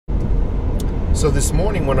So this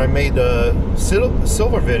morning when I made a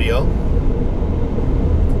silver video,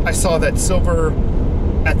 I saw that silver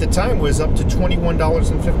at the time was up to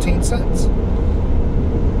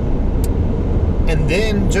 $21.15. And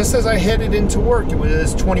then just as I headed into work, it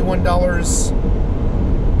was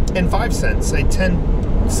 $21.05, a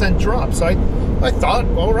 10-cent drop. So I thought,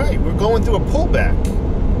 all right, we're going through a pullback.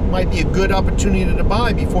 Might be a good opportunity to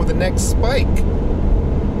buy before the next spike.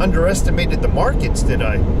 Underestimated the markets, did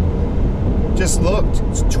I? Just looked,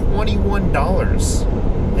 it's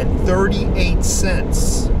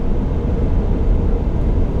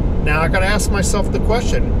 $21.38. Now I gotta ask myself the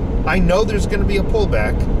question, I know there's gonna be a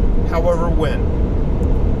pullback, however when?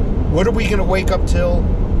 What are we gonna wake up till?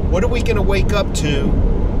 What are we gonna wake up to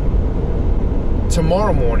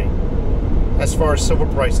tomorrow morning as far as silver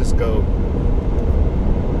prices go?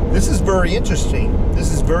 This is very interesting.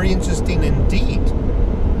 This is very interesting indeed.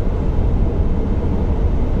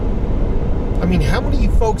 I mean, how many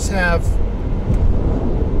folks have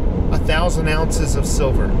 1,000 ounces of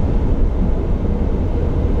silver?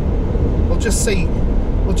 We'll just say,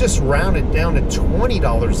 we'll just round it down to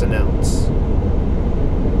 $20 an ounce.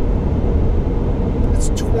 It's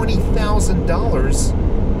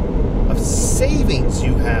 $20,000 of savings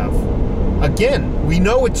you have. Again, we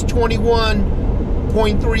know it's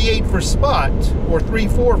 21.38 for spot, or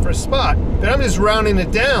 34 for spot, but I'm just rounding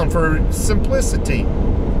it down for simplicity.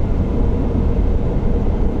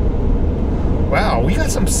 Wow, we got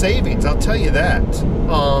some savings, I'll tell you that.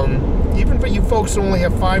 Even for you folks who only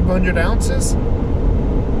have 500 ounces,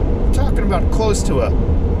 we're talking about close to a,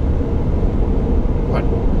 what,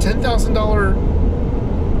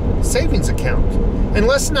 $10,000 savings account. And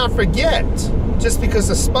let's not forget, just because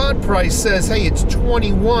the spot price says, hey, it's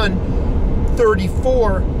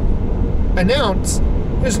 $21.34 an ounce,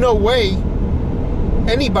 there's no way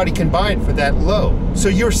anybody can buy it for that low. So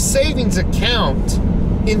your savings account,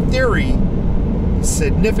 in theory,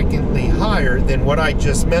 significantly higher than what I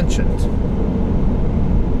just mentioned.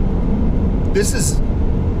 This is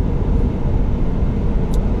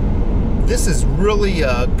really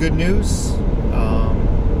good news.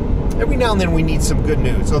 Every now and then we need some good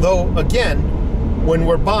news. Although, again, when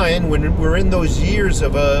we're buying, when we're in those years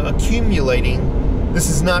of accumulating,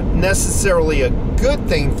 this is not necessarily a good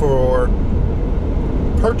thing for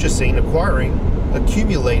purchasing, acquiring,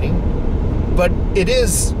 accumulating, but it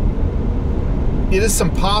is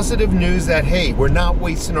some positive news that, hey, we're not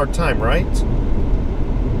wasting our time, right?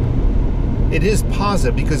 It is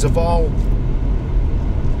positive because of all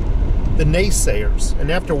the naysayers.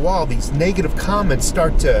 And after a while, these negative comments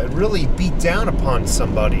start to really beat down upon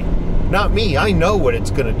somebody. Not me. I know what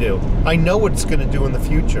it's going to do. I know what it's going to do in the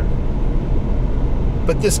future.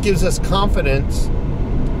 But this gives us confidence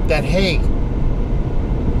that, hey,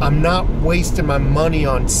 I'm not wasting my money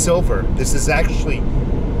on silver. This is actually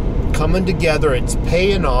coming together. It's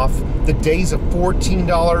paying off. The days of $14,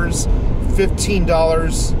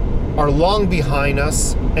 $15 are long behind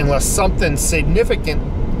us unless something significant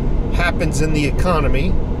happens in the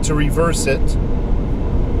economy to reverse it.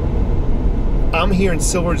 I'm hearing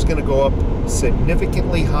silver is going to go up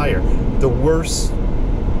significantly higher. The worse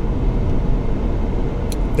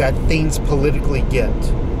that things politically get.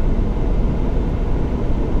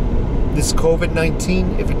 This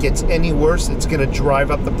COVID-19, if it gets any worse, it's going to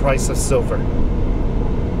drive up the price of silver.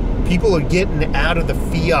 People are getting out of the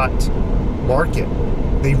fiat market.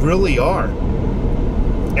 They really are.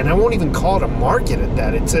 And I won't even call it a market at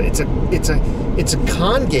that. It's a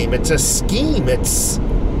con game. It's a scheme.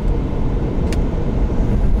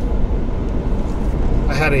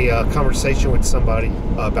 I had a conversation with somebody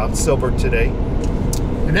about silver today.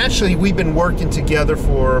 And actually, we've been working together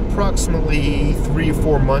for approximately 3 or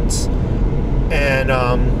 4 months. And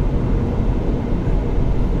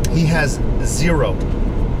he has zero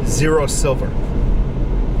silver.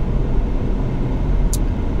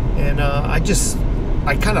 And I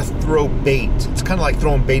kind of throw bait. It's kind of like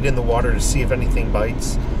throwing bait in the water to see if anything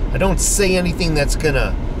bites. I don't say anything that's going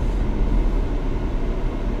to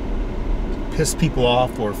piss people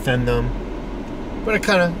off or offend them. But I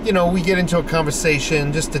kind of, we get into a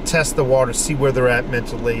conversation just to test the water, see where they're at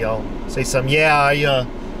mentally. I'll say something, yeah,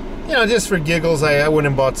 just for giggles, I went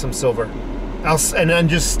and bought some silver. And then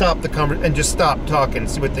just stop talking and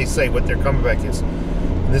see what they say, what their comeback is.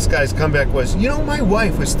 And this guy's comeback was, my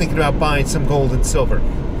wife was thinking about buying some gold and silver.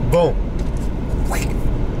 Boom.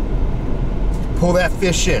 Pull that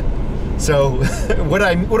fish in. So what do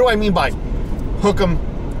I mean by hook them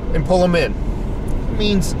and pull them in? It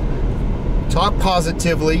means talk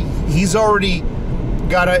positively. He's already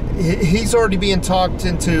being talked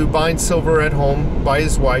into buying silver at home by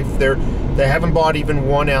his wife. They're They haven't bought even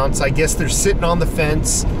 1 ounce. I guess they're sitting on the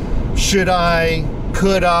fence. Should I?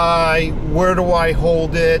 Could I? Where do I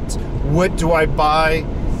hold it? What do I buy?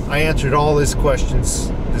 I answered all his questions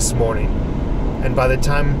this morning. And by the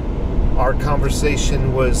time our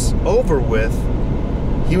conversation was over with,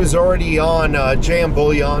 he was already on JM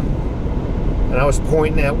Bullion. And I was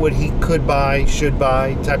pointing at what he could buy, should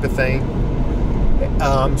buy, type of thing.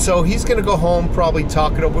 So he's going to go home, probably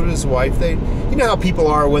talk it over with his wife. You know how people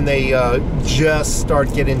are when they just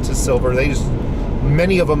start getting into silver.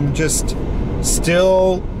 Many of them just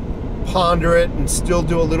still ponder it and still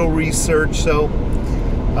do a little research. So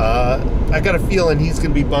I got a feeling he's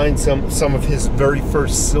going to be buying some of his very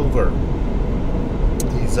first silver.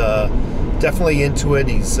 He's definitely into it.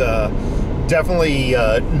 He's definitely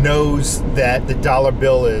knows that the dollar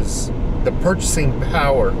bill is the purchasing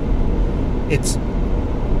power. Its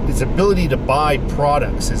ability to buy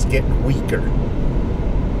products is getting weaker,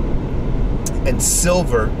 and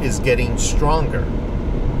silver is getting stronger.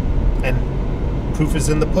 And proof is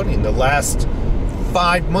in the pudding. The last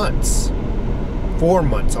 4 months,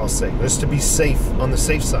 I'll say, just to be safe, on the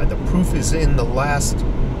safe side, the proof is in the last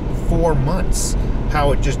 4 months.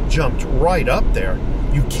 How it just jumped right up there.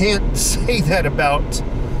 You can't say that about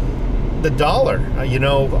the dollar,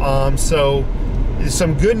 so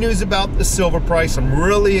some good news about the silver price. I'm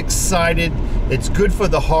really excited. It's good for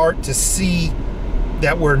the heart to see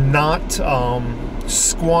that we're not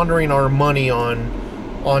squandering our money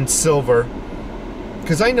on silver,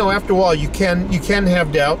 because I know after a while you can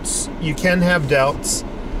have doubts. You can have doubts,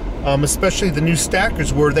 especially the new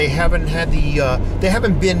stackers, where they haven't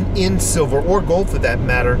been in silver or gold for that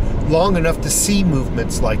matter long enough to see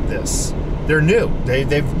movements like this. They're new.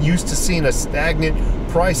 They've used to seeing a stagnant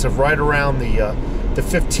price of right around the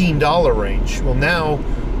 $15 range. Well, now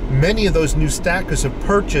many of those new stackers have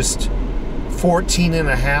purchased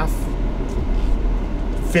 $14.50,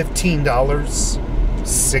 $15,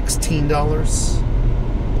 $16,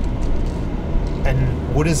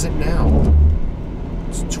 and what is it now?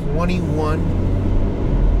 It's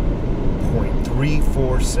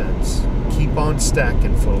 21.34 cents. Keep on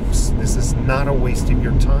stacking, folks. This is not a waste of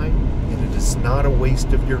your time, and it is not a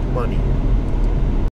waste of your money.